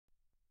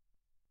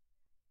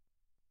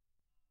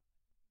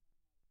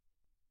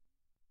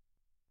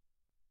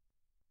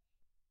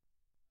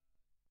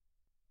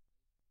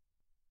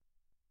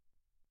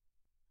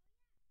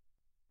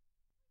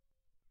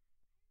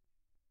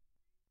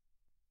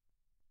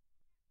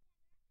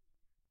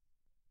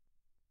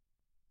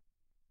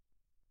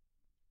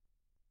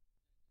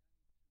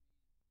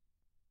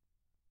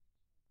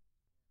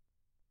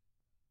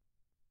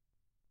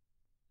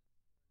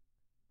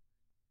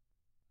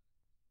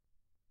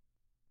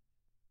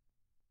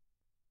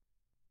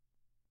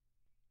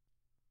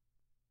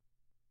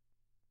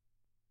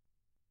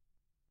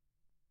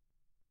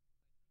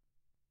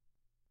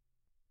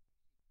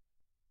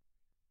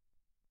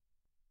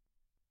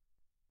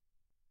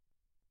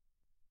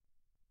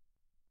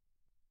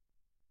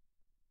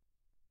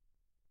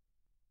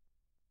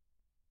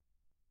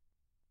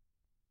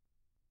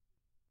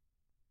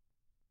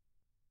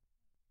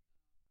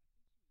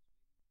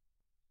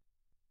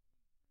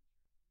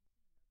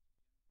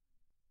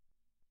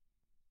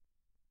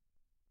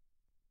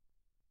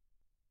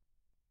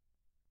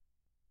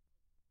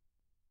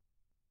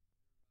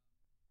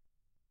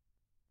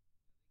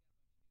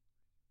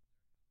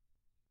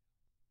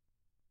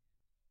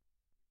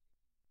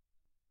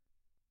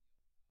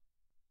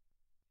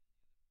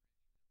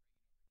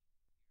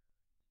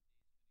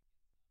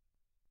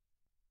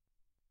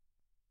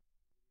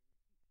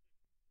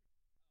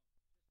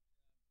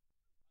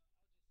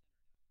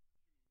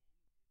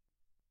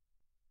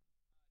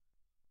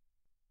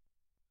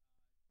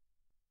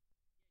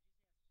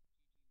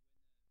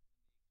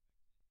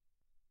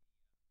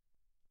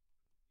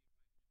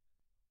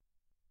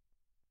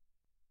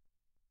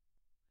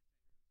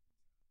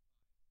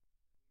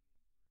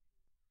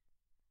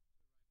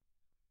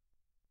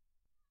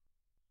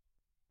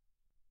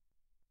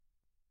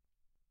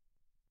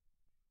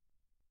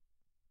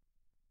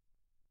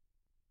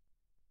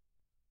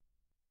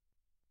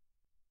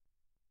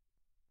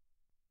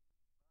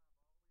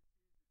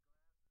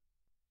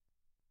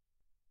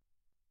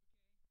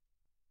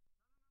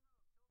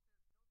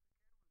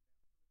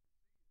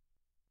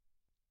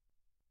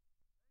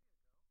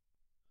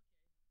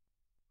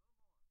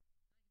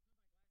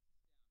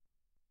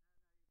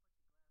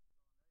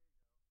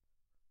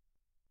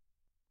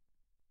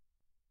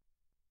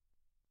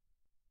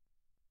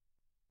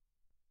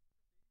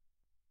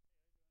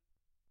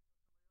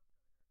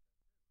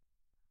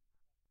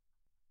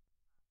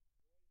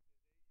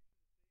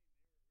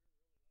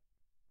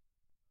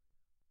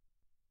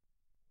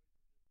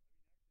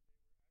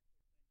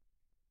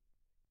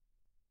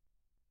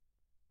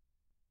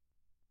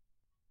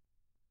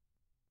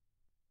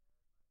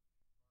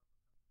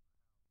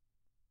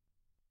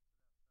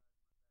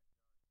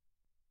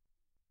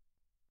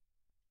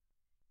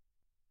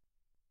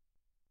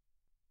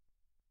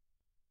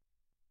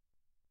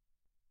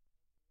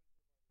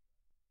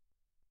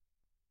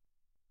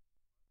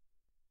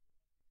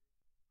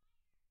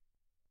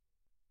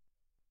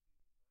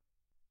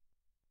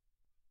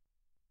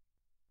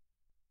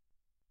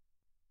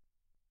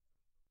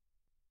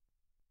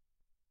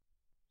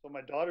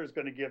my daughter's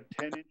going to give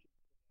 10 inches.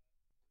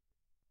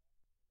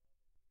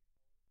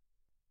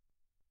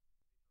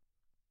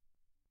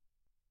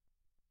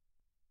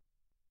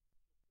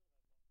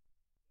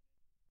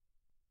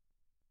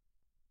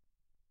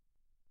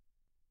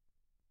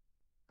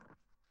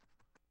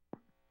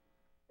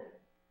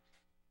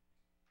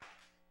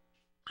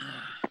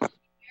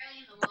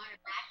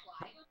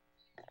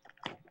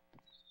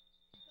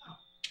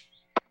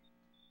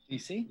 Can you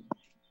see?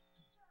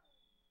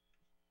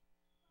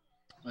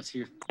 Want to see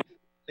your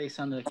face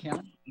on the camera,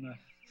 on the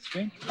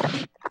screen?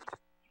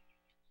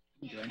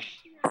 Okay.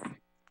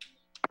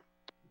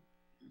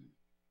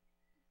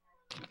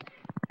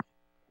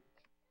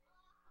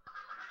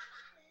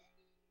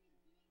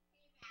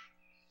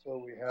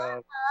 So we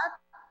have,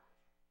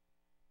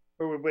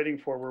 who are we waiting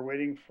for? We're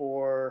waiting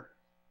for.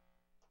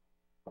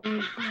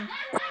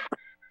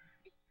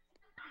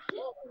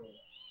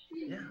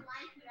 Yeah.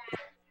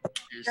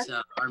 There's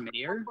our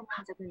mayor,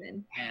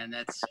 and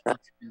that's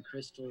Councilman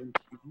Crystal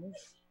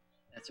Thomas.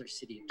 That's our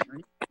city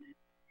attorney.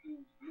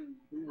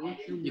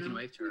 You can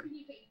wave to her.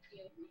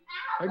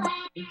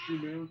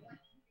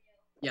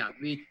 Yeah,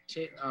 we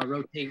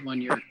rotate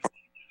 1 year.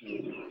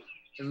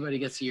 Everybody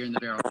gets a year in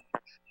the barrel.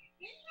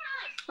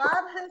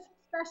 Bob, who's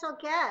special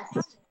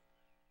guest?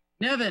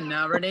 Nevin,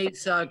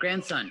 Renee's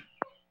grandson,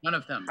 one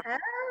of them.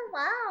 Oh,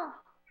 wow.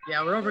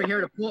 Yeah, we're over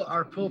here to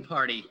our pool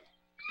party.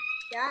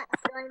 Yeah,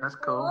 that's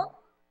cool.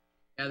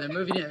 Yeah, they're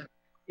moving in.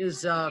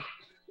 His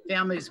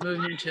family's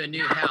moving into a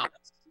new house.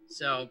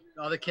 So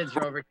all the kids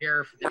are over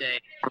here for the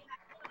day.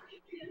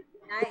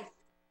 Nice.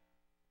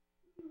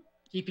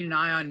 Keeping an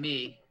eye on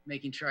me,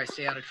 making sure I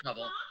stay out of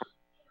trouble.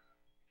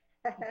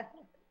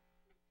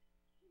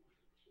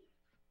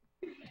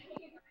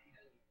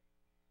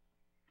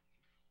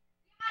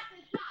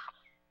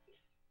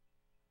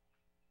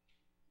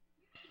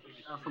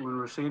 Councilman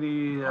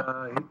Rossini,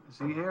 is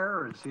he here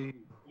or is he?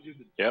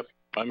 Yep,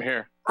 I'm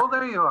here. Oh,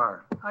 there you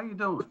are. How you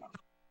doing?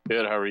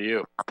 Good, how are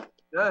you?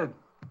 Good.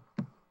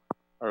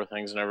 How are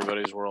things in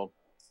everybody's world?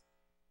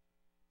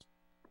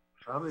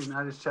 Probably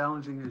not as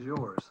challenging as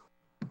yours.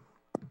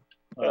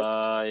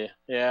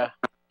 Yeah,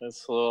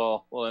 it's a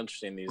little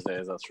interesting these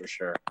days, that's for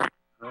sure. Oh,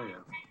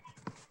 yeah.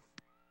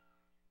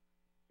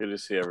 Good to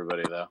see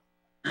everybody, though.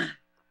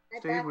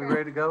 Steve, we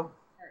ready to go?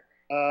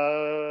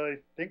 I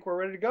think we're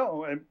ready to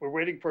go, and we're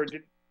waiting for.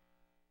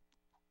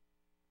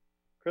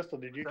 Crystal,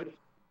 did you?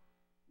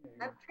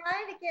 I'm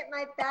trying to get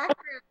my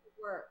background to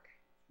work.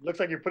 Looks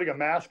like you're putting a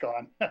mask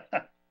on.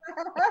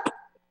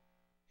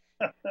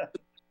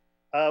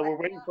 We're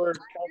waiting for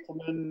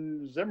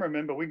Councilman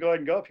Zimmerman, but we can go ahead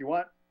and go if you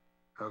want.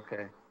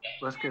 Okay,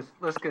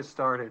 let's get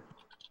started.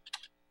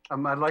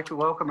 I'd like to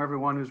welcome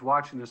everyone who's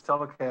watching this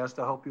telecast.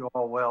 I hope you're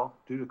all well.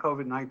 Due to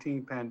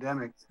COVID-19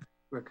 pandemic,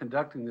 we're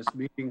conducting this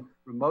meeting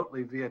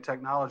remotely via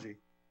technology.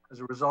 As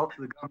a result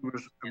of the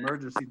governor's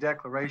emergency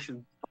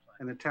declaration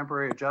and the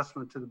temporary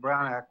adjustment to the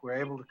Brown Act, we're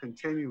able to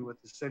continue with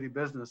the city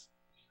business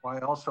while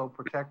also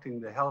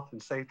protecting the health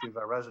and safety of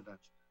our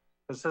residents.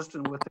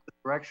 Consistent with this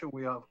direction,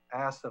 we have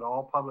asked that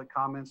all public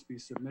comments be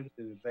submitted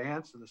in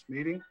advance of this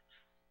meeting.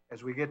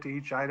 As we get to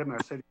each item,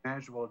 our city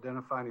manager will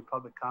identify any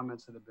public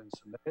comments that have been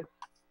submitted.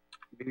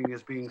 The meeting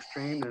is being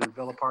streamed and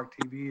Villa Park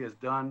TV is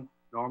done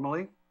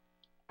normally.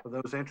 For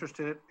those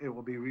interested, it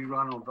will be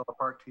rerun on Villa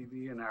Park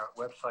TV and our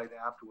website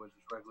afterwards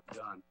as regularly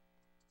done.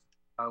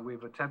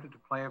 We've attempted to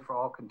plan for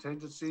all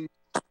contingencies.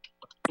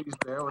 Please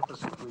bear with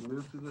us as we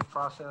move through this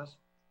process.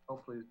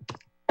 Hopefully,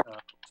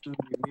 soon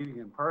be meeting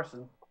in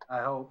person, I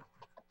hope.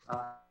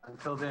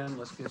 Until then,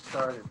 let's get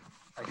started.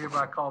 I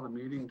hereby call the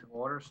meeting to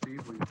order.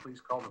 Steve, will you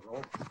please call the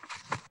roll?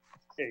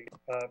 Okay,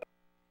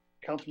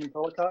 Councilman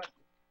Colacott?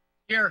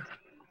 Here.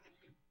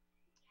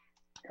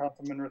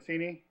 Councilman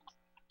Rossini?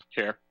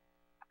 Here.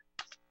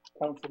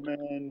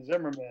 Councilman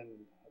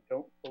Zimmerman? I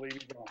don't believe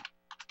he's on.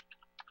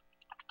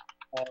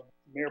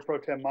 Mayor Pro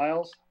Tem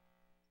Miles?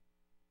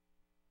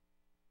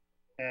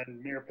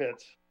 And Mayor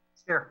Pitts?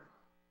 Here.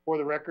 For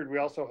the record, we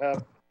also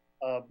have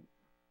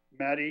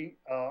Maddie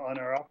in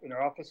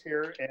our office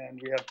here, and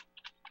we have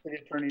City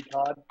Attorney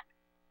Todd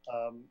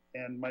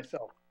and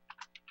myself.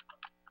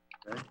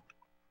 Okay.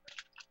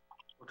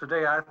 Well,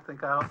 today I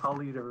think I'll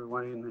lead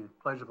everyone in the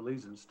Pledge of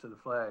Allegiance to the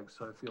flag.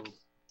 So if you'll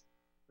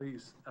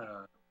please,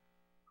 are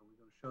we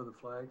going to show the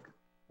flag?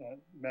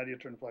 Maddie,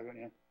 turn the flag on,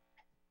 yeah.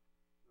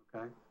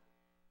 Okay.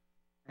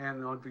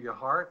 Hand over your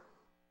heart.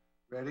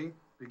 Ready?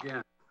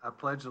 Begin. I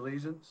pledge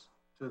allegiance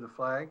to the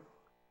flag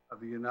of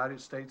the United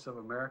States of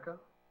America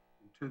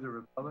and to the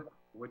republic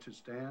for which it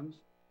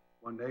stands,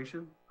 one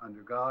nation,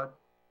 under God,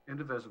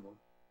 indivisible,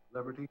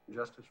 liberty and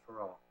justice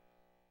for all.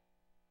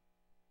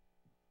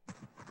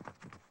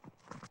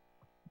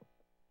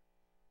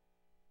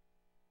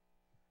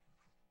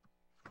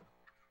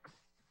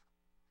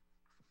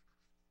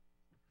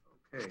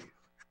 Okay.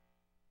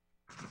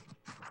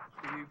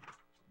 Steve,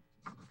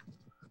 I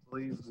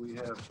believe we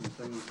have some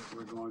things that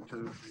we're going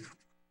to.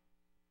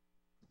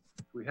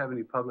 Do we have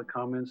any public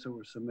comments that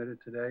were submitted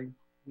today?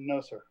 No,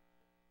 sir.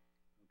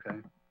 Okay.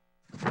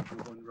 No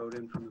one wrote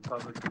in from the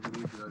public that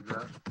we need to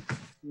address?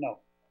 No.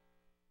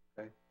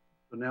 Okay.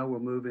 So now we'll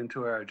move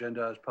into our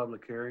agenda as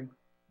public hearing.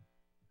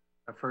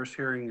 Our first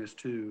hearing is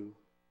to,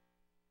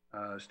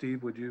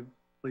 Steve, would you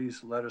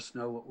please let us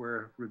know what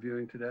we're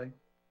reviewing today?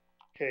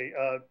 Okay,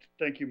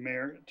 thank you,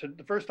 Mayor.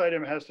 The first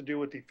item has to do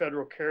with the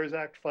Federal CARES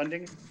Act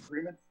funding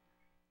agreement.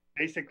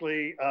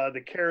 Basically,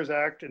 the CARES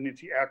Act, and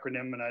it's the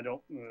acronym, and I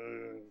don't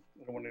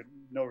want to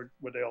know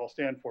what they all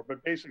stand for,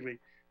 but basically,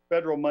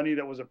 federal money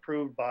that was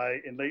approved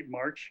in late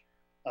March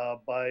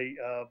by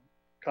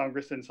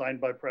Congress and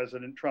signed by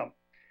President Trump.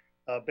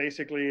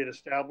 Basically, it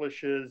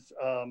establishes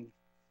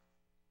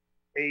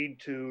aid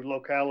to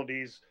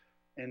localities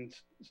and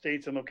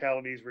states and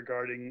localities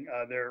regarding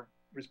their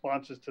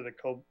responses to the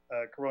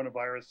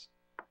coronavirus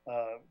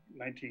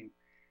 19.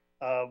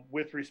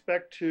 With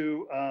respect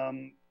to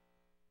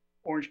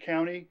Orange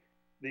County,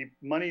 the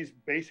monies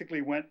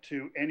basically went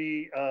to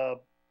any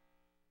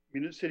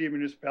city or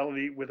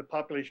municipality with a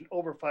population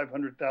over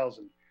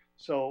 500,000.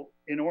 So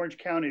in Orange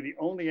County, the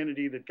only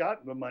entity that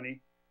got the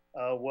money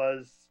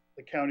was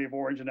the County of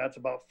Orange, and that's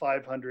about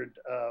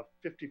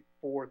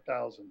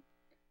 554,000.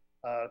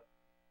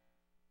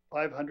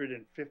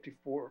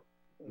 554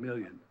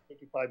 million.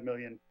 55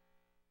 million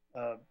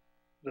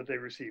that they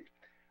received.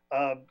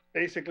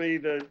 Basically,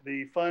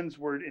 the funds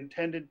were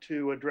intended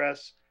to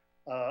address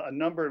a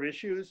number of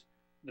issues.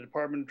 The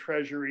Department of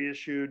Treasury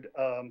issued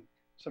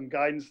some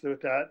guidance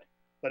with that,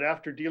 but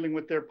after dealing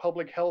with their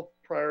public health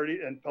priority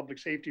and public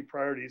safety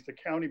priorities, the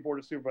County Board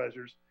of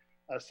Supervisors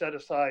set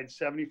aside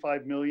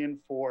 75 million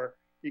for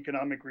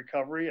economic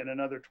recovery and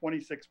another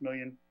 26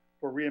 million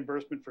for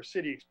reimbursement for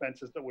city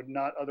expenses that would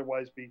not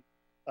otherwise be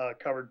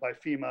covered by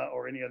FEMA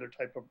or any other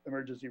type of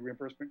emergency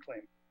reimbursement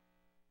claim.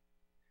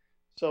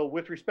 So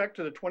with respect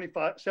to the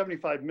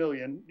 75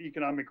 million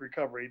economic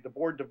recovery, the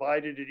board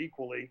divided it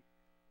equally,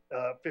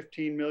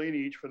 15 million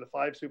each for the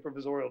 5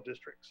 supervisorial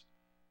districts.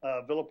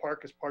 Villa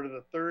Park is part of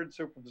the 3rd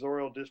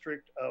supervisorial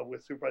district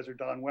with Supervisor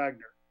Don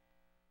Wagner.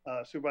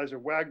 Supervisor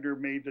Wagner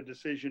made the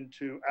decision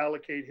to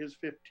allocate his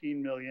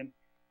 15 million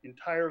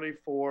entirely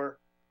for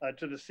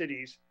to the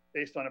cities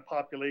based on a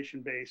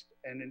population based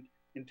and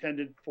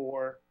intended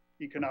for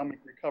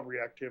economic recovery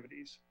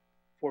activities.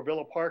 For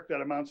Villa Park,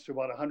 that amounts to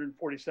about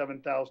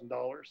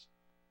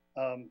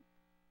 $147,000.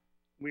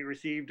 We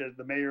received, as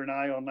the mayor and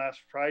I on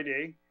last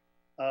Friday,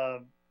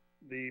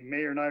 the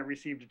mayor and I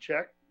received a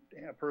check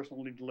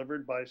personally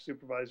delivered by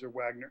Supervisor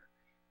Wagner.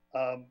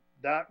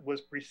 That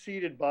was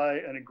preceded by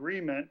an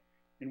agreement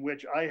in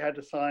which I had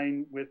to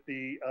sign with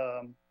the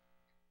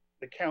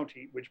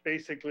county, which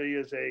basically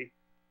is the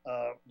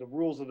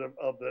rules of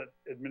the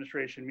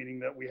administration, meaning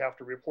that we have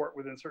to report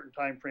within a certain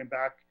time frame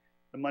back.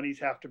 The monies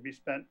have to be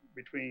spent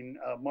between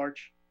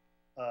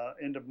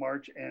end of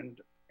March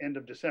and end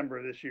of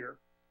December this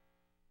year.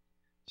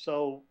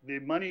 So the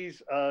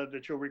monies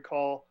that you'll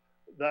recall,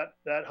 that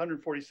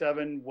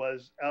 147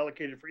 was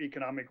allocated for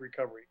economic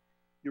recovery.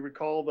 You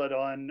recall that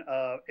on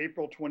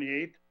April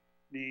 28th,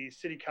 the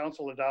City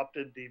Council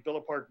adopted the Villa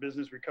Park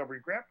Business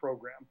Recovery Grant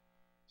Program.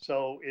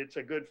 So it's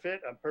a good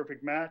fit, a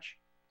perfect match.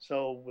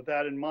 So with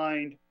that in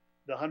mind,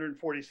 the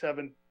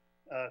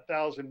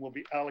 147,000 will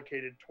be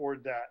allocated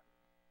toward that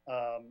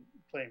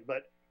claim.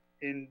 But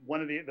in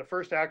one of the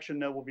first action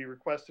that will be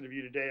requested of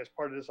you today as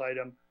part of this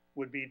item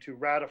would be to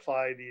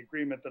ratify the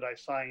agreement that I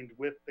signed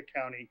with the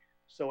county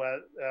so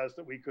as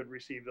that we could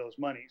receive those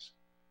monies.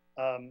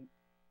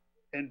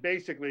 And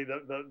basically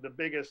the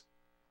biggest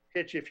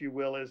hitch, if you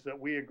will, is that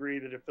we agree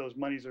that if those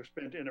monies are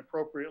spent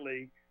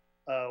inappropriately,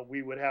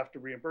 we would have to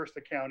reimburse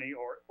the county,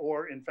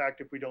 or in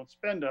fact, if we don't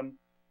spend them,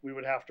 we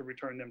would have to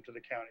return them to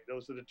the county.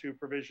 Those are the 2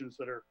 provisions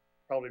that are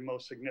probably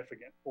most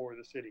significant for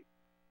the city,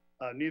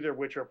 neither of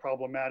which are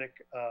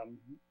problematic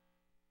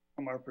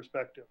from our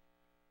perspective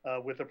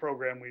with the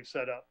program we've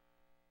set up.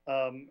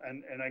 And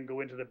I can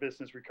go into the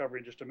business recovery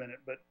in just a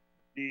minute, but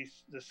the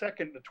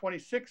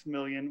 26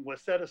 million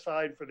was set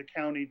aside for the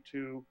county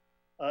to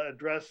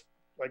address,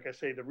 like I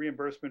say, the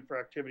reimbursement for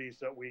activities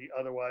that we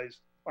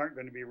otherwise aren't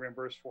going to be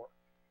reimbursed for.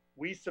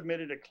 We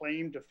submitted a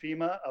claim to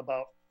FEMA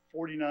about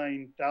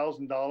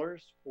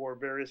 $49,000 for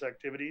various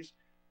activities.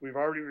 We've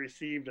already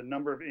received a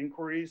number of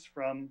inquiries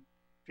from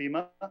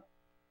FEMA.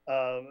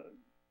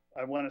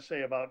 I want to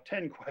say about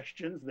 10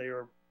 questions. They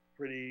were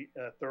pretty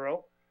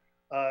thorough.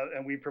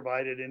 And we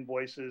provided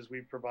invoices.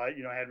 We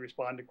had to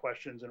respond to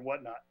questions and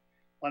whatnot.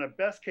 On a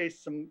best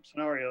case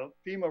scenario,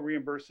 FEMA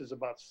reimburses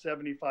about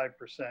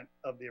 75%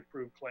 of the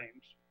approved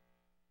claims.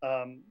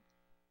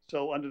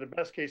 So under the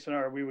best case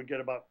scenario, we would get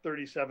about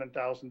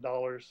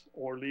 $37,000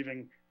 or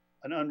leaving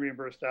an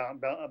unreimbursed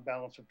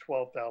balance of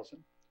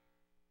 $12,000.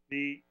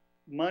 The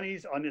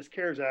monies on this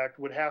CARES Act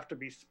would have to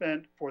be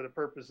spent for the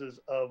purposes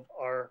of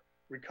our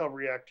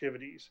recovery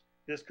activities.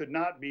 This could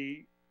not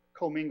be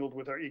commingled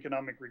with our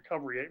economic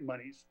recovery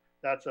monies.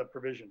 That's a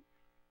provision.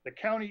 The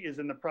county is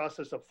in the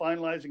process of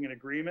finalizing an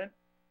agreement,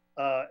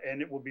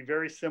 and it will be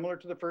very similar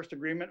to the first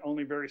agreement,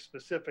 only very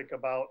specific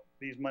about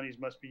these monies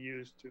must be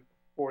used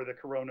for the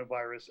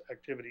coronavirus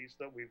activities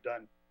that we've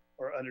done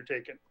or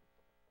undertaken.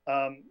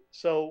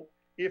 So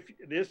if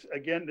this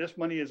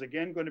money is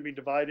again going to be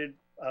divided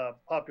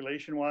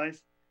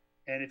population-wise,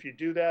 And if you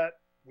do that,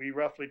 we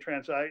roughly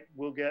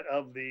we'll get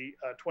of the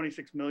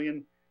 26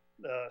 million,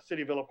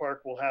 City of Villa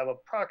Park will have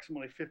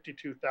approximately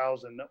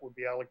 52,000 that will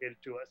be allocated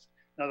to us.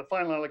 Now the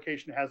final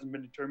allocation hasn't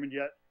been determined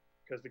yet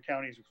because the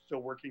county's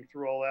still working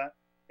through all that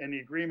and the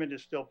agreement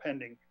is still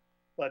pending.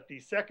 But the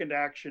second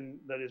action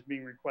that is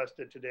being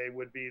requested today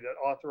would be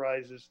that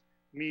authorizes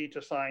me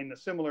to sign the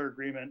similar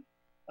agreement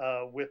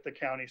with the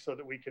county so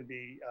that we can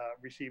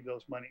receive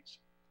those monies.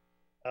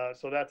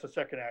 So that's the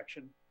second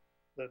action.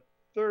 The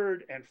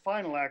third and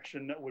final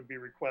action that would be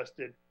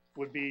requested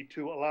would be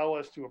to allow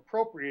us to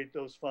appropriate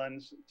those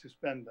funds to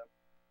spend them.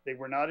 They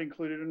were not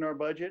included in our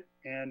budget,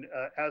 and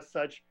as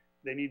such,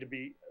 they need to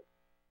be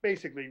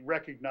basically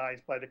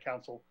recognized by the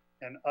council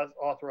and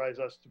authorize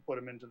us to put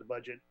them into the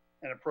budget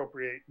and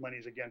appropriate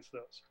monies against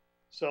those.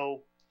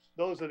 So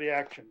those are the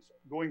actions.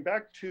 Going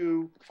back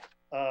to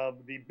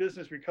the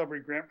Business Recovery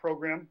Grant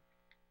Program,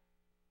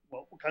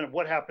 well, kind of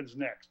what happens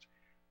next.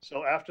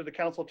 So after the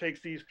council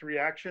takes these three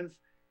actions,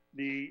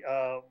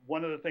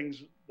 one of the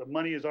things, the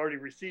money is already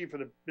received for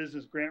the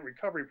Business Grant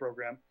Recovery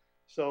Program.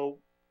 So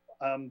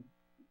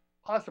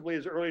possibly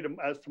as early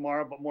as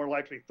tomorrow, but more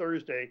likely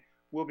Thursday,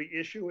 we'll be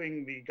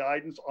issuing the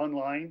guidance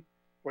online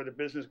for the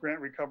Business Grant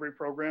Recovery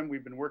Program.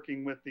 We've been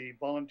working with the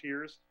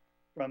volunteers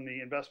from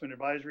the Investment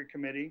Advisory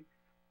Committee,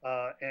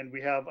 and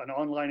we have an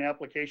online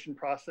application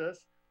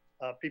process.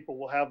 People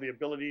will have the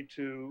ability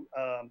to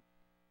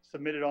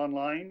submit it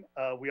online.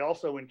 We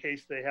also, in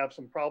case they have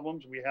some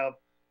problems, we have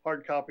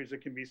hard copies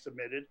that can be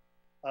submitted,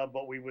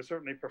 but we would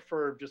certainly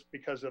prefer, just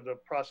because of the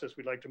process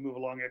we'd like to move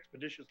along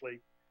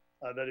expeditiously,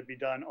 that it be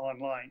done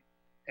online.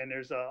 And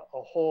there's a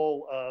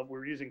whole,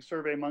 we're using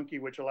SurveyMonkey,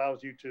 which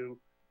allows you to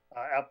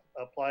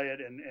apply it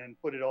and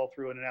put it all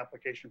through in an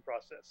application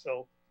process.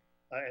 So,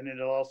 and then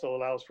it also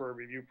allows for a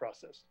review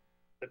process.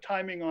 The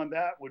timing on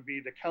that would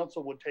be the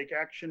council would take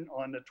action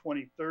on the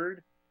 23rd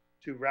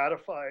to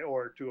ratify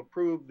or to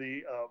approve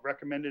the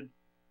recommended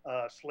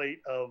slate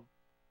of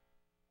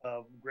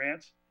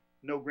grants.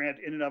 No grant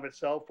in and of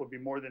itself would be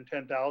more than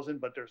 10,000,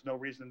 but there's no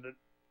reason that,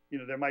 you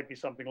know, there might be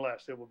something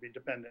less. It will be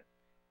dependent.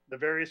 The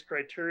various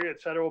criteria,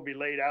 et cetera, will be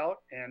laid out,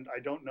 and I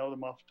don't know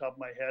them off the top of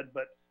my head,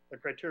 but the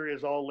criteria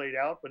is all laid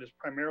out, but it's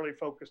primarily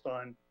focused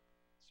on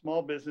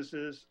small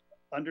businesses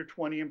under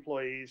 20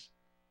 employees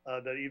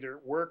that either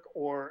work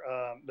or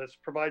that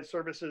provide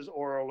services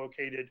or are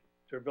located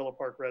to Villa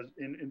Park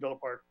in Villa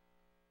Park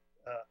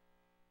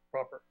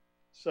proper.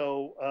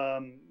 So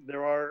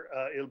there are,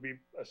 it'll be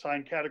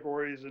assigned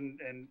categories and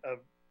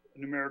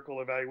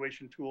numerical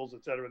evaluation tools,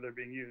 et cetera, that are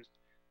being used.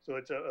 So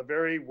it's a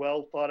very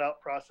well thought out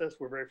process.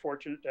 We're very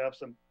fortunate to have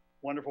some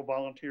wonderful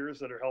volunteers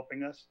that are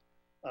helping us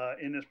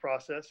in this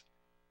process.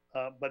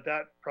 But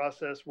that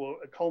process will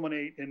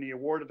culminate in the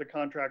award of the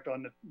contract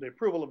on the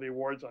approval of the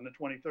awards on the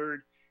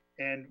 23rd.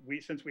 And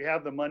since we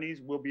have the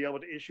monies, we'll be able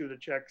to issue the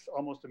checks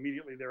almost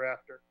immediately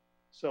thereafter.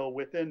 So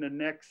within the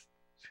next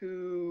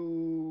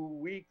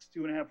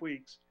 2.5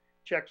 weeks,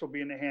 checks will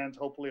be in the hands,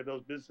 hopefully, of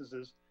those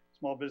businesses,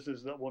 small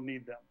businesses that will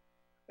need them.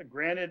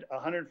 Granted,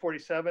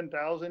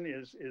 147,000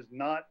 is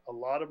not a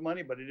lot of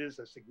money, but it is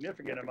a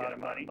significant amount of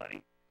money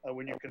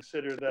when you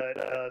consider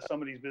that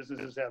some of these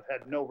businesses have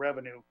had no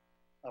revenue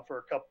for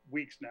a couple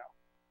weeks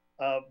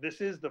now.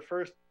 This is the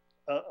first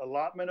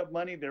allotment of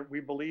money. There,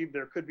 we believe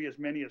there could be as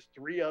many as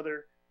 3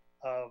 other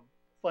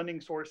funding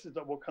sources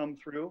that will come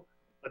through,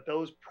 but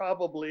those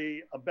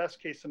probably, a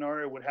best case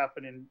scenario, would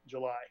happen in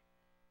July.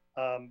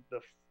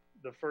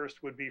 The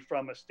first would be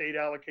from a state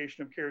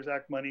allocation of CARES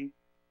Act money.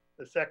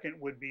 The second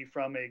would be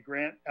from a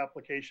grant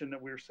application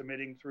that we're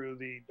submitting through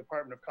the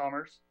Department of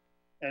Commerce.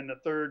 And the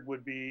third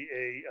would be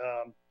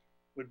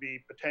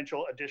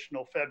potential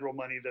additional federal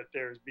money that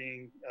there's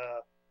being,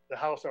 the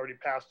House already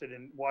passed it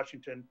in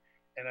Washington.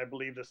 And I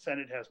believe the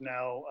Senate has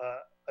now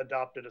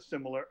adopted a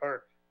similar,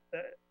 or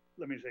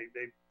let me say,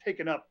 they've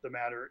taken up the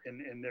matter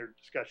in their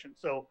discussion.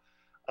 So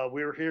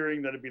we were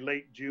hearing that it'd be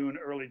late June,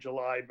 early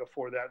July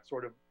before that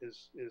sort of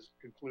is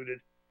concluded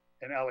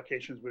and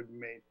allocations would be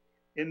made.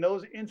 In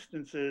those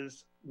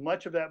instances,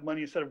 much of that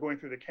money, instead of going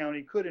through the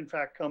county, could in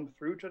fact come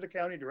through to the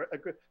county, to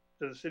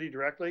the city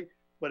directly.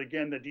 But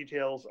again, the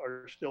details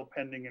are still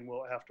pending and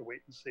we'll have to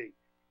wait and see.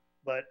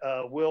 But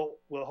we'll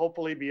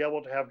hopefully be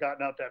able to have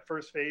gotten out that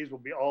first phase. We'll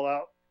be all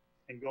out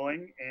and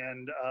going.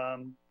 And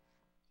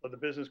so the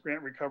business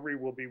grant recovery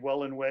will be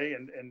well in way.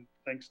 And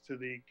thanks to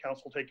the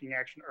council taking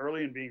action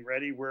early and being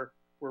ready, we're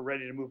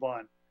ready to move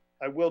on.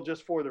 I will,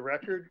 just for the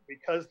record,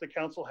 because the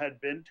council had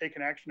been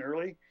taking action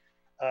early,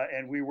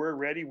 and we were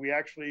ready, we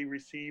actually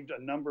received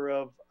a number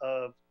of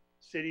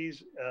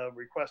cities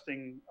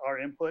requesting our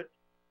input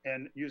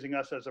and using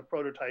us as a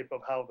prototype of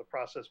how the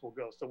process will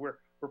go. So we're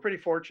pretty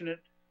fortunate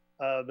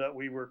that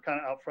we were kind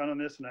of out front on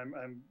this, and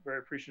I'm very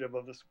appreciative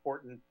of the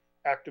support and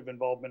active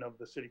involvement of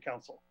the city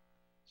council.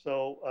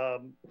 So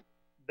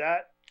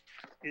that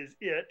is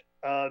it.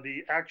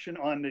 The action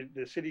on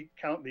the city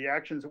count, the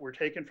actions that were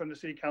taken from the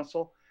city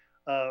council.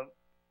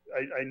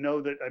 I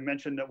know that I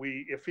mentioned that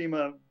if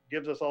FEMA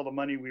gives us all the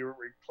money we were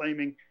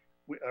reclaiming,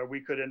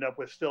 we could end up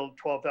with still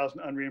 12,000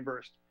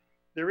 unreimbursed.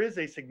 there is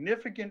a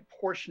significant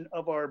portion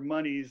of our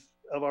monies,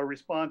 of our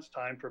response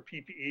time for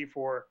PPE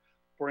for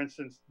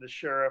instance, the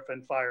sheriff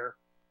and fire,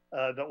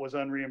 that was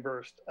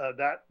unreimbursed.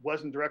 That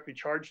wasn't directly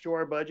charged to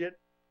our budget.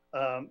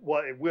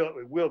 Well, it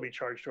will be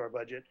charged to our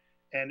budget.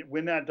 And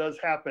when that does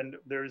happen,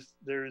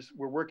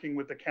 we're working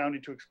with the county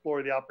to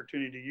explore the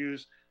opportunity to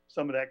use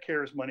some of that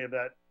CARES money of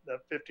that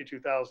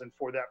 52,000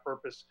 for that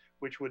purpose,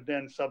 which would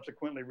then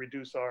subsequently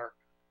reduce our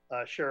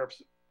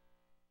sheriff's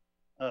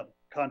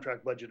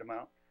contract budget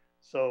amount.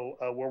 So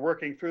we're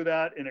working through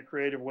that in a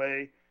creative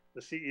way.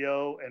 The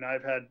CEO and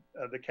I've had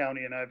the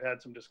county and I've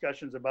had some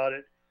discussions about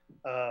it.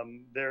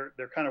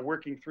 They're kind of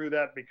working through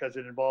that because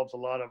it involves a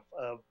lot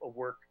of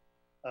work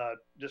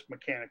just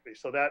mechanically.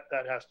 So that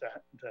has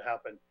to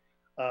happen.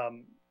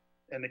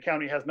 And the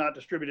county has not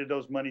distributed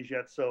those monies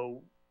yet.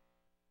 So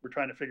we're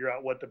trying to figure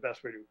out what the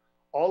best way to do.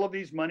 All of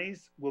these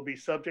monies will be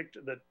subject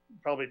to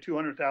probably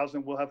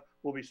 200,000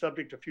 will be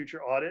subject to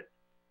future audit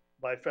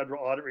by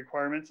federal audit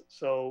requirements.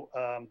 So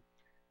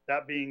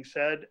that being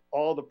said,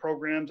 all the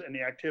programs and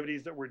the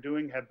activities that we're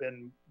doing have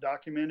been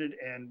documented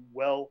and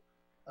well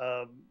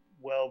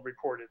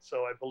recorded.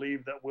 So I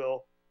believe that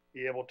we'll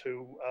be able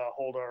to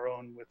hold our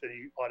own with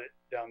any audit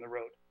down the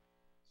road.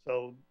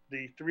 So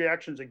the three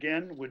actions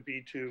again would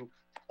be to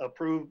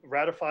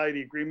ratify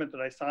the agreement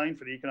that I signed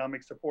for the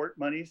economic support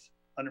monies,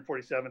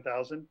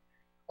 147,000.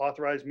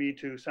 Authorize me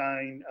to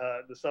sign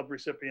the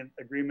subrecipient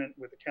agreement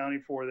with the county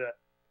for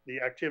the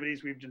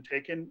activities we've been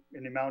taken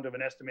in the amount of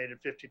an estimated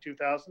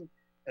 52,000,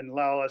 and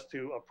allow us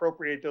to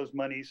appropriate those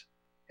monies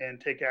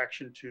and take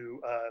action to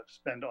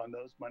spend on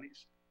those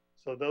monies.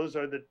 So those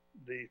are the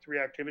three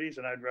activities,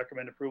 and I'd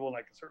recommend approval, and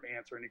I can certainly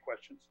answer any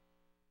questions.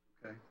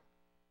 Okay.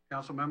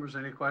 Council members,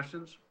 any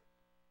questions?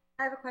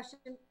 I have a question.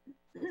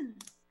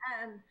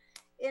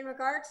 In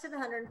regards to the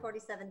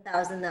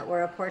 147,000 that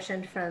were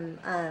apportioned from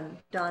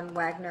Don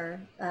Wagner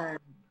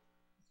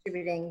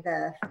distributing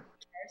the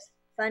CARES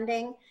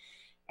funding,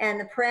 and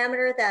the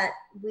parameter that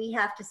we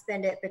have to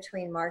spend it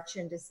between March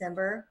and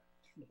December,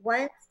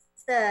 once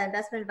the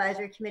Investment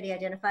Advisory Committee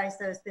identifies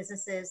those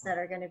businesses that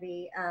are going to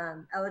be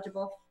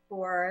eligible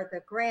for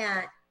the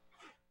grant,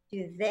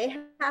 do they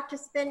have to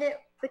spend it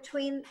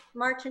between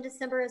March and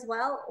December as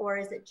well, or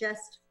is it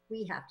just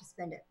we have to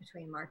spend it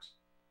between March?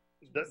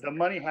 The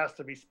money has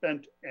to be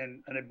spent,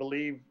 and I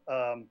believe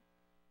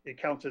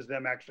it counts as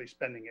them actually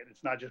spending it.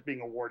 It's not just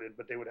being awarded,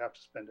 but they would have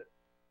to spend it.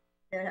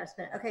 They would have to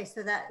spend it. Okay,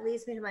 so that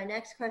leads me to my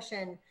next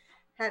question.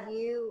 Have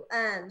you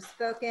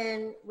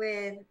spoken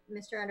with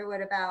Mr.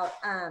 Underwood about,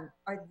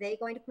 are they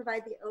going to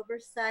provide the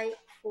oversight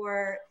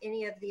for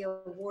any of the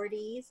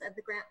awardees of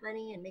the grant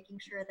money and making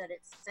sure that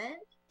it's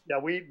spent? Yeah,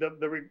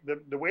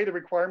 the way the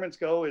requirements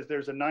go is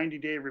there's a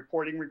 90-day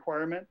reporting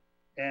requirement,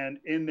 and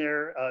in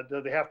there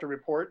they have to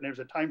report, and there's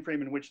a time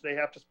frame in which they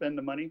have to spend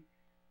the money,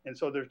 and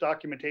so there's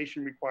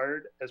documentation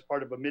required as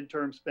part of a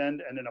midterm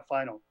spend and then a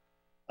final.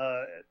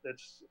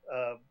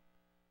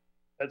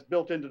 That's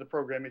built into the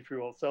program, if you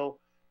will. So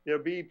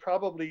there'll be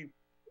probably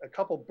a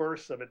couple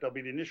bursts of it. There'll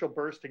be the initial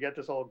burst to get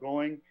this all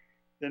going.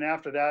 Then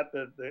after that,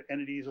 the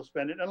entities will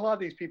spend it. And a lot of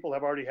these people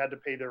have already had to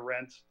pay their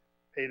rents,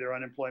 pay their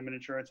unemployment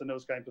insurance and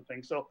those kinds of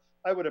things. So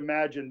I would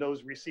imagine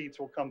those receipts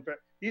will come.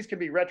 These can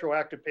be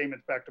retroactive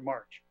payments back to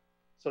March.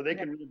 So they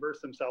can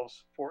reimburse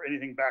themselves for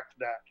anything back to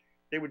that.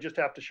 They would just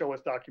have to show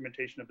us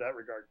documentation of that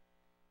regard.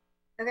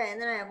 Okay,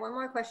 and then I have one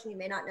more question you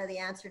may not know the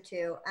answer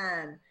to.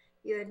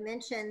 You had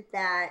mentioned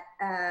that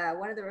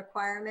one of the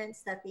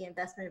requirements that the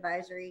Investment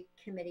Advisory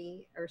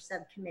Committee or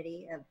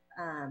subcommittee of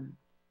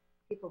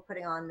people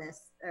putting on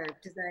this or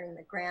designing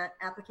the grant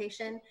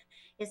application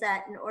is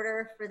that in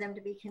order for them to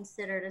be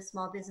considered a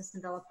small business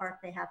in Villa Park,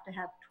 they have to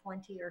have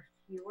 20 or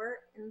fewer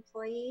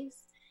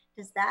employees.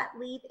 Does that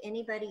leave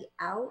anybody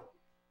out?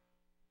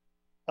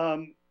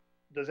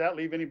 Does that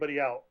leave anybody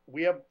out?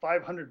 We have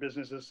 500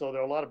 businesses, so there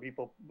are a lot of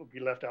people will be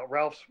left out.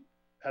 Ralph's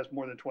has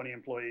more than 20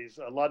 employees.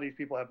 A lot of these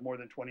people have more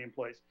than 20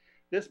 employees.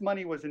 This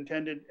money was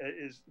intended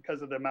is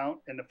because of the amount,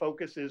 and the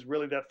focus is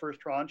really that first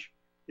tranche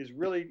is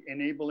really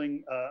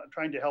enabling,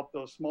 trying to help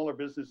those smaller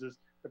businesses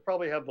that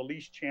probably have the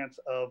least chance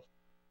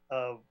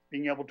of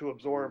being able to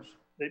absorb.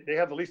 They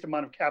have the least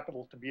amount of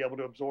capital to be able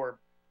to absorb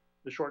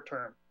the short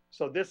term.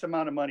 So this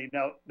amount of money,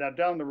 now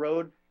down the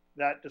road,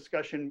 that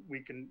discussion,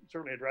 we can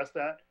certainly address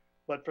that.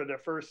 But for the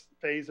first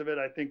phase of it,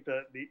 I think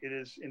that it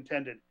is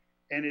intended.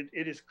 And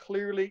it is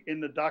clearly in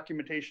the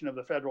documentation of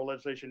the federal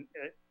legislation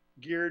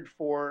geared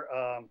for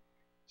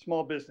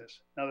small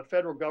business. Now, the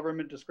federal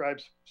government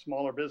describes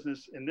smaller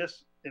business in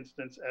this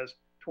instance as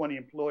 20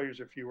 employers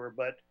or fewer,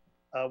 but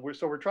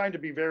we're trying to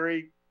be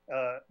very,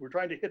 we're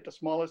trying to hit the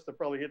smallest that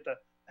probably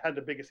had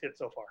the biggest hit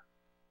so far.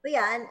 But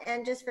yeah,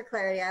 and just for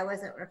clarity, I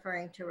wasn't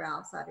referring to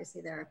Ralph's,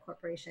 obviously they're a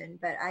corporation,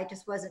 but I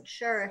just wasn't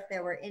sure if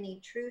there were any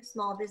true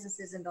small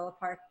businesses in Villa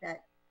Park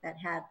that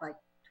had like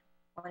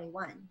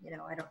 21, you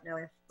know, I don't know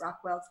if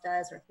Rockwell's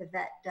does or if the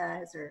Vet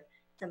does or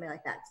something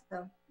like that.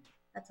 So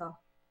that's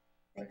all.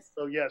 Thanks.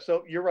 So yeah,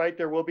 so you're right.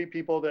 There will be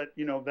people that,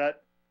 you know,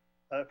 that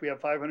if we have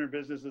 500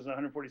 businesses,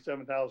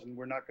 147,000,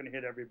 we're not going to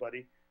hit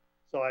everybody.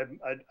 So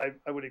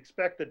I would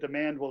expect that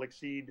demand will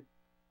exceed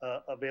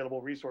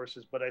available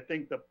resources, but I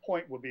think the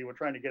point would be we're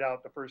trying to get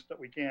out the first that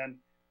we can,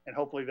 and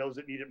hopefully those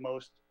that need it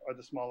most are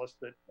the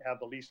smallest that have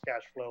the least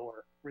cash flow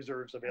or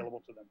reserves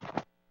available to them.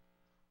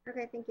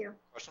 Okay, thank you.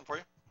 Question for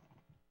you.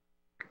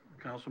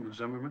 Councilman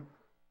Zimmerman.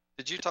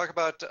 Did you talk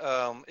about,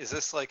 is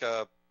this like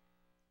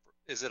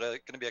is it going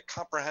to be a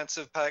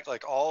comprehensive pack,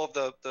 like all of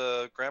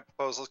the grant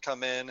proposals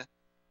come in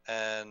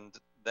and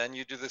then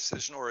you do the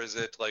decision, or is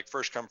it like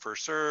first come,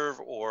 first serve,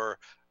 or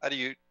how do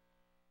you?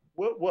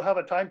 We'll have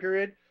a time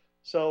period,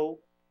 so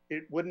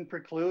it wouldn't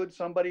preclude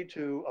somebody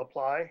to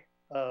apply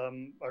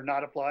or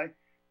not apply.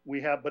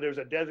 But there's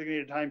a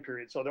designated time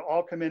period, so they'll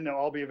all come in, they'll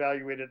all be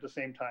evaluated at the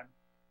same time.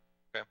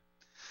 Okay.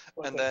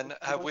 And then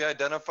have we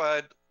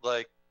identified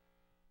or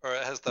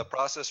has the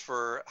process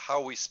for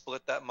how we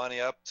split that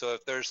money up? So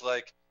if there's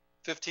like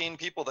 15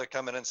 people that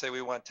come in and say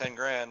we want 10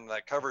 grand,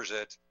 that covers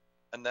it,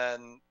 and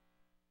then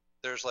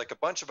there's like a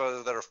bunch of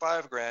others that are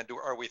 5 grand,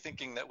 are we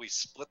thinking that we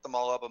split them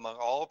all up among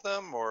all of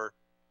them, or?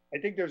 I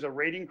think there's a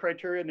rating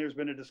criteria, and there's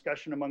been a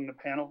discussion among the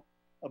panel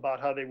about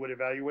how they would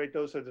evaluate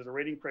those. So there's a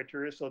rating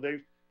criteria. So they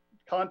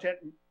content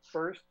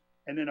first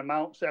and then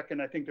amount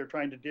second. I think they're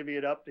trying to divvy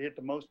it up to hit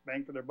the most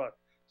bang for their buck.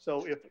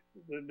 So if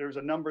there's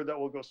a number that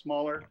will go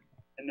smaller,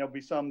 and there'll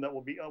be some that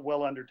will be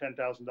well under $10,000,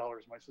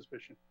 my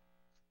suspicion.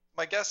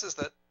 My guess is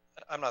that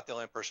I'm not the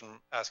only person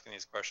asking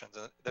these questions.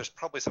 There's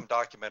probably some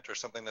document or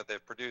something that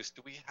they've produced.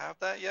 Do we have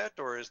that yet,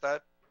 or is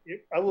that?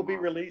 I will be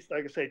released,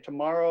 like I say,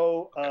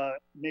 tomorrow,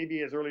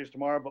 maybe as early as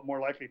tomorrow, but more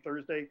likely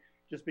Thursday,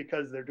 just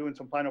because they're doing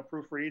some final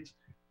proofreads.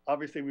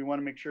 Obviously, we want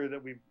to make sure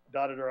that we've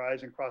dotted our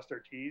I's and crossed our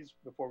T's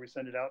before we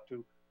send it out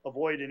to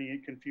avoid any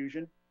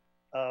confusion.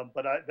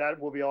 But that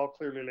will be all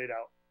clearly laid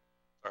out.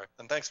 All right,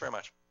 and thanks very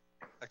much.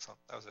 Excellent,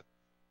 that was it.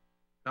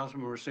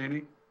 Councilman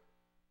Rossini.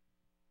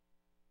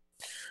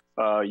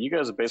 You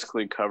guys have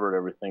basically covered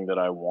everything that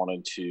I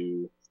wanted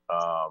to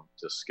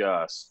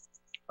discuss.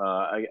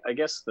 I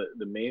guess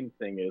the main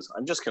thing is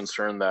I'm just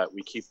concerned that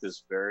we keep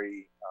this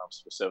very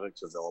specific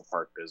to Villa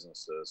Park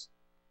businesses,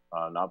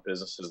 not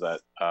businesses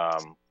that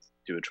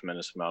do a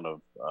tremendous amount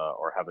of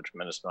or have a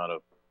tremendous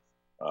amount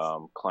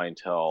of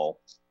clientele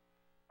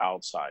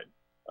outside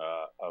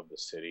of the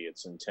city.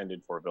 It's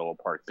intended for Villa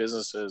Park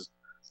businesses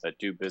that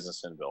do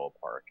business in Villa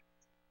Park.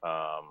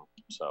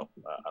 So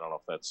I don't know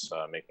if that's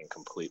making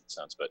complete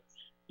sense, but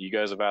you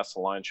guys have asked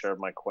the lion's share of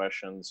my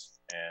questions,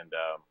 and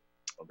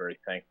I'm very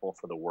thankful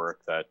for the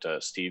work that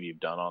Steve, you've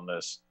done on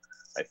this.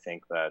 I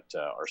think that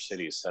our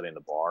city is setting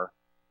the bar,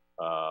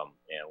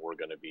 and we're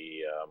going to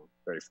be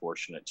very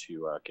fortunate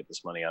to get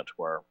this money out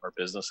to our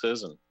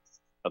businesses, and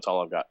that's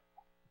all I've got.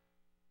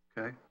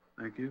 Okay,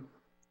 thank you.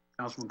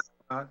 Councilman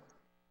Scott.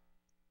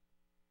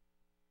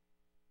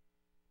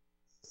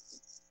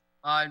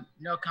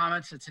 No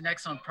comments. It's an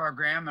excellent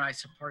program, and I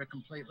support it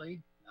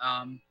completely.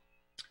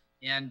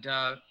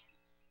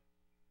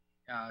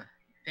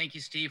 Thank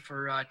you, Steve,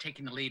 for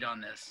taking the lead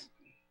on this.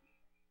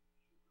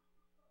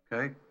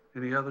 Okay.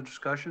 Any other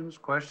discussions,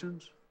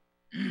 questions?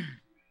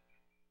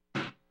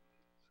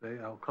 Say,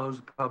 I'll close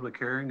the public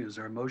hearing. Is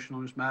there a motion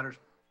on this matter?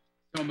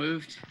 So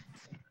moved.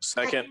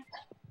 Second.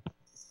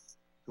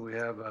 Do we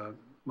have a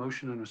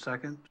motion and a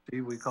second?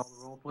 Steve, will you call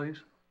the roll, please?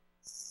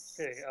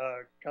 Okay,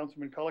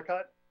 Councilman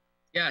Colacott?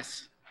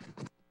 Yes.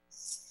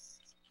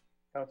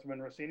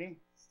 Councilman Rossini?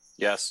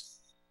 Yes.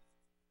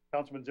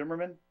 Councilman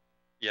Zimmerman?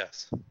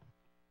 Yes.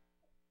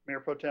 Mayor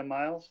Pro Tem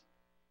Miles?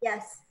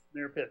 Yes.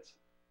 Mayor Pitts?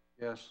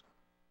 Yes.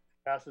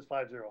 Passes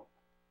 5-0.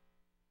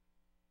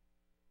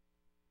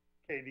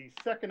 Okay, the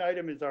second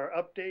item is our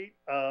update.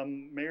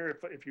 Mayor,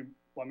 if you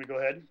want me to go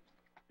ahead.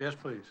 Yes,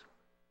 please.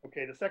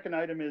 Okay, the second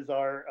item is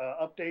our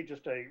update,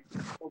 just a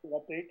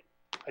local update.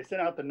 I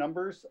sent out the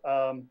numbers.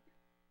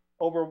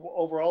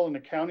 Overall in the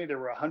county, there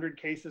were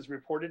 100 cases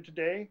reported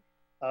today.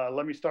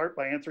 Let me start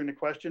by answering the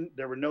question.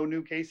 There were no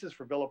new cases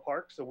for Villa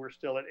Park, so we're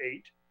still at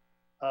 8.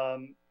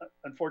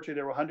 Unfortunately,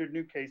 there were 100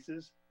 new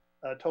cases.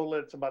 Total,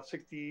 it's about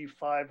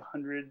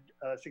 6,500,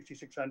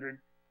 6,600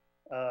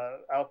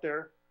 out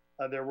there.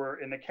 There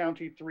were in the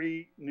county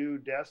 3 new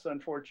deaths,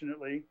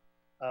 unfortunately.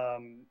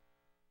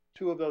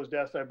 2 of those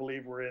deaths, I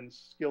believe, were in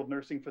skilled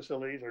nursing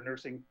facilities or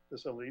nursing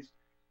facilities.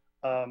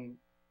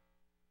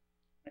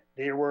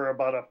 There were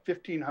about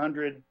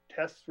 1,500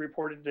 tests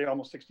reported today,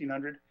 almost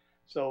 1,600.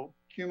 So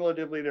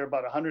cumulatively, there are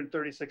about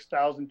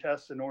 136,000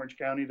 tests in Orange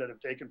County that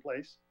have taken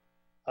place.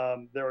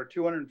 There are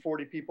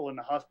 240 people in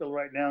the hospital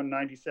right now,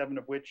 97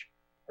 of which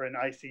are in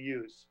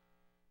ICUs.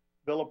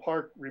 Villa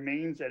Park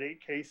remains at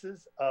 8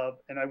 cases,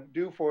 and I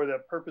do, for the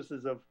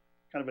purposes of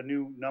kind of a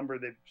new number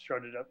they've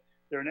started up,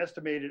 they're an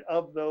estimated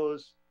of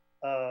those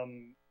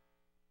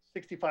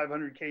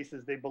 6,500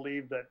 cases, they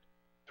believe that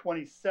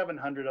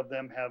 2,700 of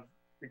them have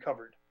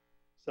recovered.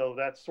 So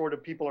that's sort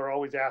of, people are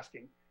always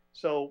asking.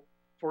 So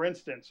for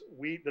instance,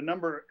 the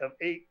number of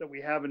 8 that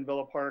we have in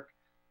Villa Park,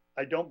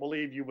 I don't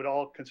believe you would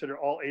all consider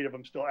all 8 of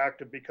them still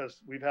active,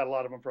 because we've had a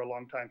lot of them for a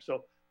long time.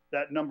 So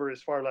that number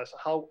is far less.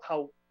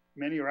 How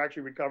many are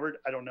actually recovered,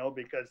 I don't know,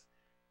 because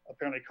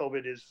apparently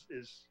COVID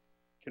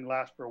can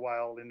last for a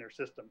while in their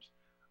systems.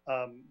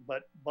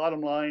 But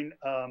bottom line,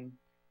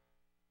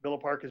 Villa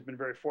Park has been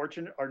very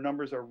fortunate. Our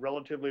numbers are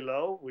relatively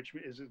low, which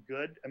is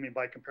good. I mean,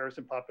 by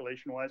comparison,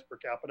 population-wise per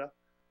capita.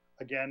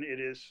 Again, it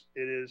is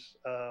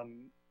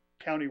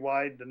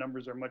countywide. The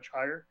numbers are much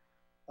higher,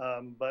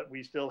 but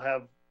we still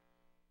have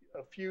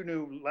a few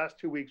new. Last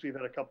 2 weeks, we've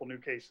had a couple new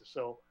cases.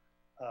 So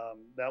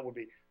that would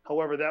be.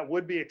 However, that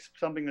would be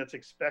something that's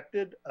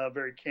expected.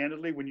 Very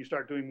candidly, when you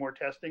start doing more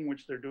testing,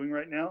 which they're doing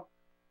right now,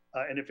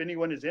 and if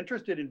anyone is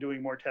interested in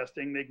doing more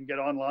testing, they can get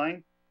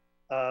online.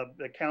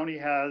 The county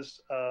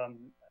has.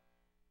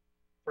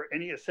 For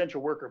any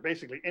essential worker,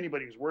 basically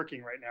anybody who's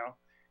working right now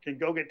can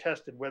go get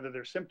tested, whether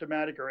they're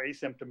symptomatic or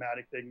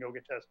asymptomatic, they can go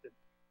get tested.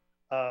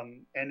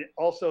 And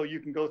also you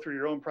can go through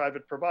your own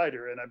private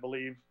provider. And I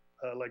believe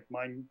like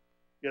mine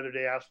the other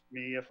day asked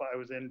me if I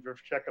was in for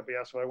checkup, he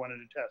asked if I wanted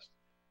to test.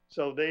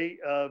 So they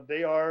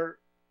are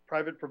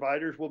private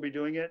providers will be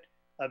doing it.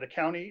 The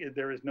county,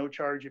 there is no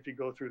charge if you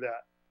go through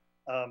that.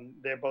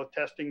 They're both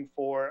testing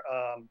for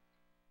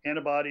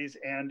antibodies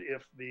and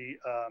if the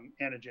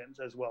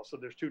antigens as well. So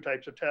there's two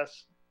types of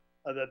tests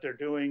that they're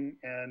doing,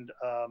 and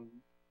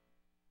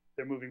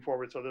they're moving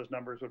forward. So those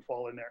numbers would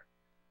fall in there.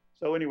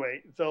 So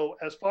anyway, so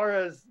as far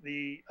as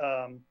the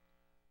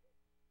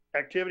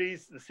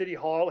activities, the city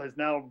hall has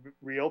now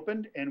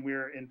reopened and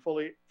we're in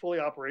fully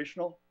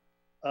operational.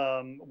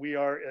 We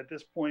are at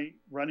this point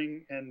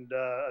running and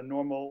a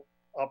normal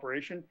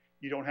operation.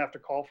 You don't have to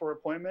call for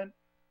appointment.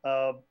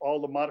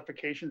 All the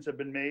modifications have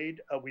been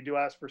made. We do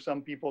ask for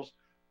some people's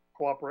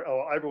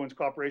everyone's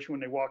cooperation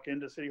when they walk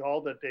into City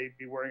Hall, that they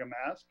be wearing a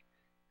mask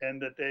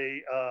and that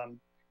they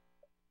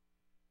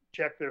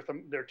check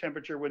their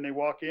temperature when they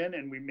walk in,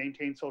 and we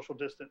maintain social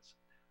distance.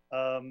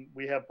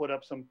 We have put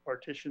up some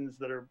partitions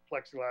that are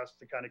plexiglass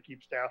to kind of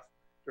keep staff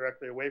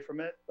directly away from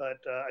it. But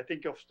I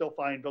think you'll still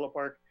find Villa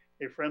Park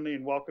a friendly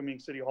and welcoming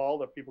City Hall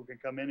that people can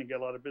come in and get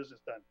a lot of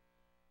business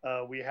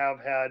done. We have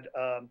had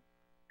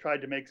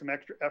tried to make some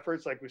extra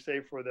efforts, like we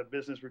say, for the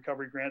business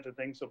recovery grant and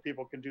things, so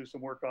people can do some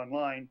work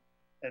online.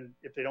 And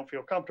if they don't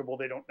feel comfortable,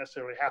 they don't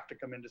necessarily have to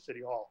come into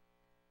City Hall.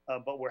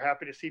 But we're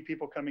happy to see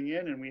people coming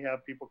in, and we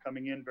have people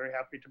coming in very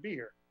happy to be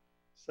here.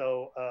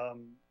 So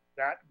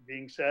that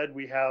being said,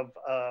 we have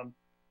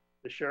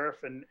the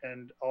sheriff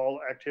and all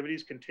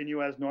activities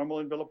continue as normal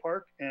in Villa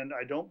Park. And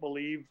I don't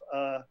believe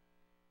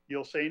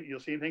you'll see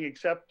anything,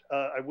 except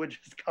I would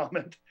just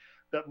comment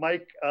that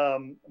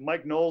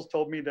Mike Knowles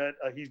told me that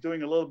he's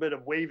doing a little bit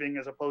of waving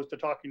as opposed to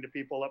talking to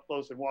people up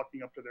close and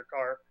walking up to their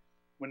car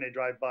when they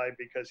drive by,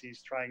 because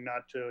he's trying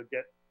not to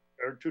get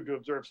or to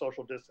observe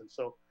social distance.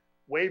 So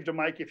wave to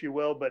Mike if you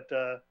will, but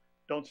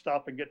don't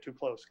stop and get too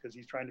close, because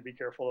he's trying to be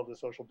careful of the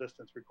social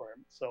distance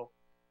requirements. So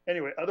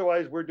anyway,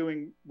 otherwise we're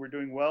doing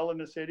well in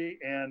the city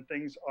and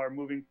things are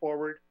moving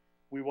forward.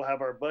 We will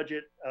have our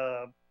budget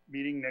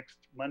meeting next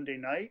Monday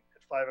night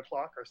at 5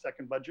 o'clock, our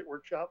second budget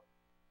workshop,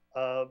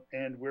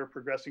 and we're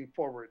progressing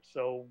forward.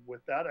 So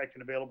with that, I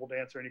can available to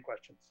answer any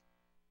questions.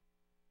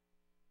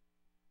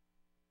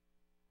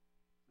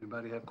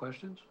 Anybody have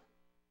questions,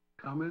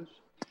 comments?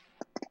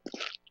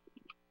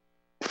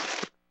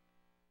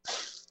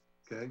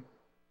 Okay.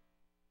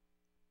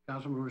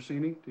 Councilman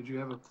Rossini, did you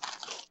have a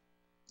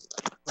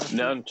question?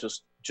 No,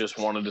 just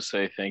wanted to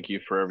say thank you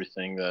for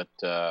everything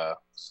that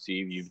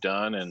Steve, you've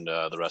done, and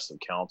the rest of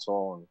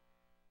council. And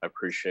I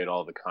appreciate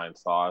all the kind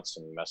thoughts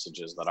and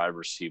messages that I've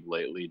received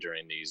lately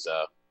during these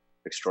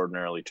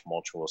extraordinarily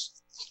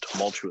tumultuous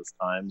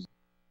times.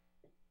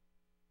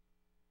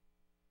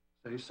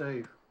 Stay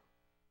safe.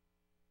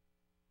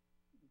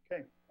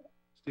 Okay.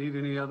 Steve,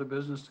 any other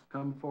business to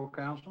come before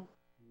council?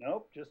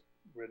 Nope, just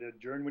ready to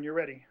adjourn when you're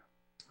ready.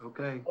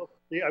 Okay. Oh,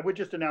 yeah, I would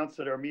just announce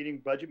that our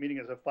budget meeting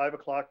is at 5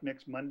 o'clock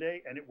next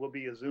Monday, and it will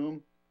be a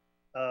Zoom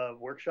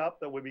workshop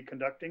that we'll be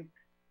conducting.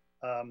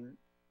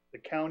 The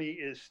county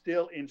is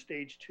still in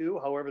stage 2.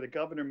 However, the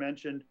governor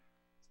mentioned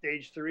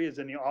stage 3 is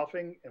in the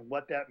offing, and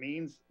what that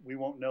means, we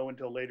won't know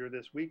until later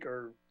this week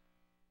or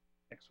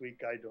next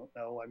week. I don't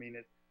know. I mean,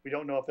 we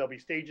don't know if there'll be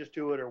stages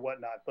to it or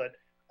whatnot, but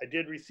I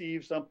did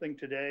receive something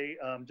today,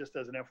 just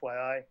as an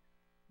FYI,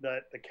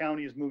 that the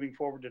county is moving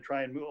forward to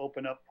try and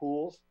open up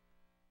pools,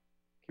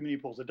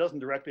 community pools. It doesn't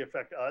directly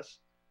affect us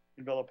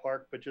in Villa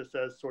Park, but just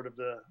as sort of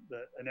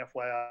an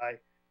FYI.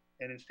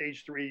 And in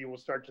stage 3, you will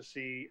start to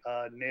see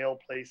nail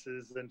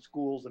places and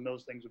schools and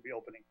those things will be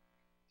opening.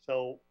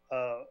 So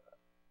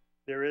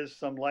there is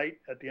some light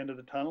at the end of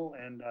the tunnel,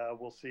 and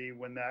we'll see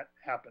when that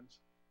happens.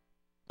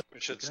 We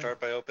should start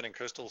by opening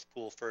Crystal's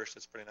pool first.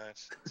 It's pretty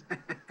nice.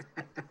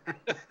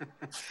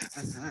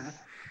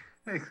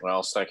 Well,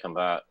 I'll second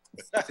that.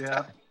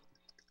 Yeah.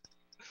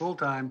 Full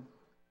time.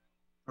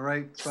 All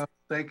right. Well,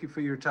 thank you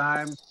for your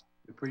time.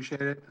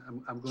 Appreciate it.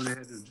 I'm going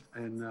ahead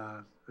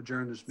and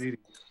adjourn this meeting.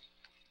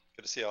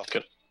 Good to see y'all.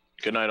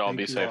 Good night, all.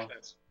 Be safe.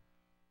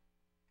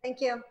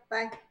 Thank you.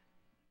 Bye.